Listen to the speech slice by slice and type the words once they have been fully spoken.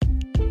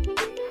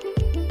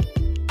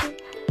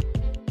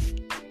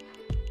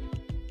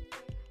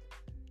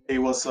Hey,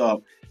 what's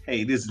up?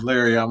 Hey, this is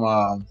Larry.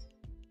 I'm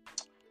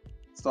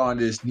starting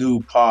this new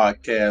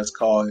podcast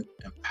called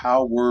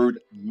Empowered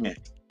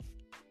Mint.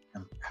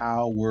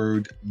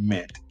 Empowered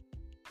Mint.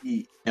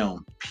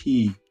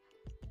 EMPO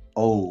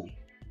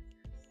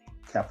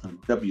capital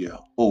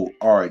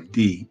WORD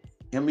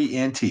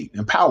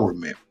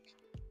Empowerment.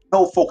 The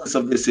whole focus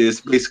of this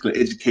is basically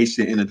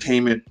education and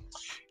entertainment.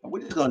 And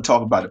we're just going to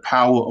talk about the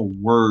power of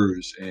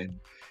words and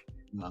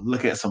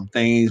look at some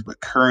things with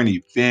current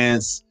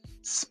events,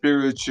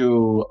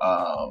 spiritual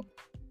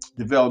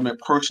development,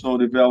 personal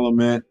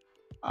development,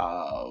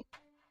 uh,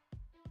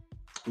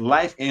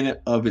 life in and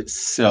of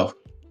itself.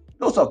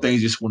 Those are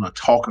things I just want to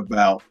talk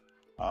about.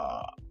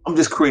 Uh, I'm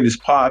just creating this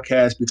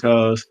podcast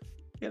because,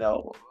 you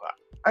know,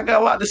 I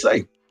got a lot to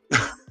say.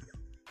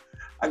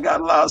 I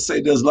got a lot to say.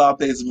 There's a lot of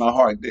things in my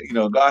heart.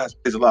 God has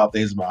placed a lot of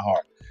things in my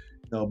heart.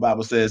 The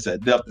Bible says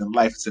that death and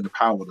life is in the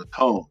power of the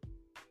tongue.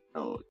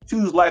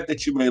 Choose life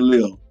that you may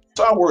live.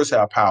 So our words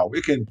have power.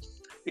 It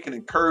can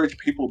encourage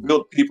people,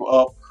 build people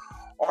up,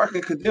 or it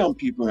can condemn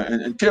people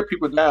and tear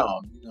people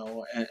down.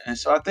 And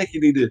so I think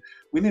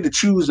we need to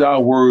choose our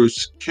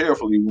words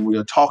carefully when we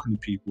are talking to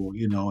people.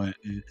 And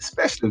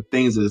especially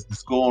things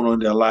that's going on in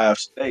their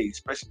lives today,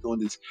 especially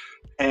during this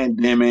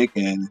pandemic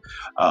and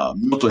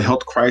mental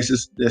health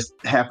crisis that's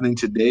happening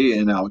today,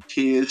 and our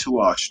kids who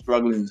are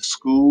struggling in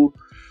school.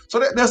 So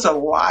there's a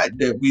lot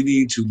that we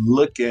need to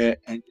look at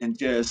and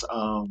just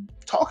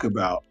talk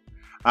about.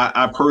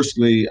 I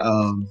personally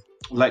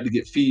like to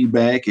get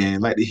feedback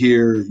and like to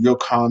hear your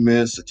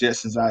comments,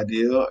 suggestions,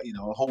 idea.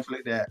 Hopefully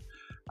that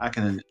I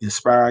can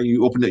inspire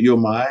you, open up your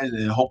mind,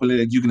 and hopefully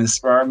that you can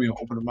inspire me and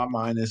open up my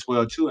mind as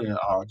well too, and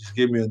just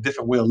give me a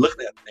different way of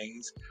looking at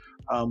things.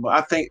 But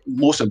I think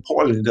most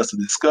importantly, there's a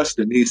discussion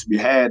that needs to be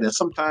had, and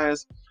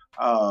sometimes,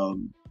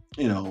 um,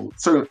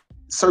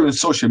 certain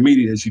social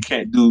medias you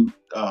can't do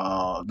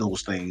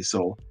those things.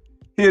 So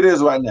here it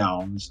is right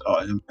now,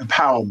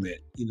 empowerment.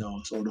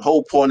 So the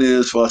whole point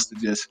is for us to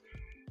just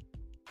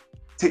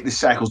take the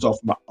shackles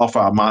off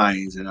our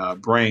minds and our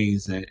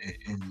brains, and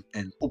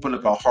open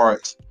up our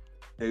hearts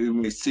that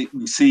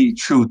we see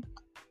truth.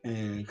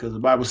 And because the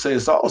Bible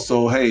says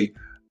also, hey,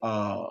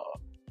 uh,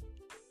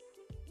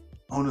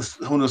 who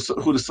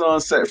the Son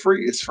set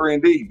free is free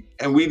indeed,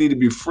 and we need to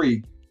be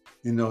free.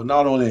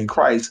 Not only in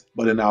Christ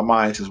but in our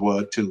minds as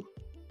well too.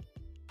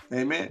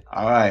 Amen.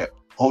 All right.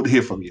 Hope to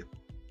hear from you.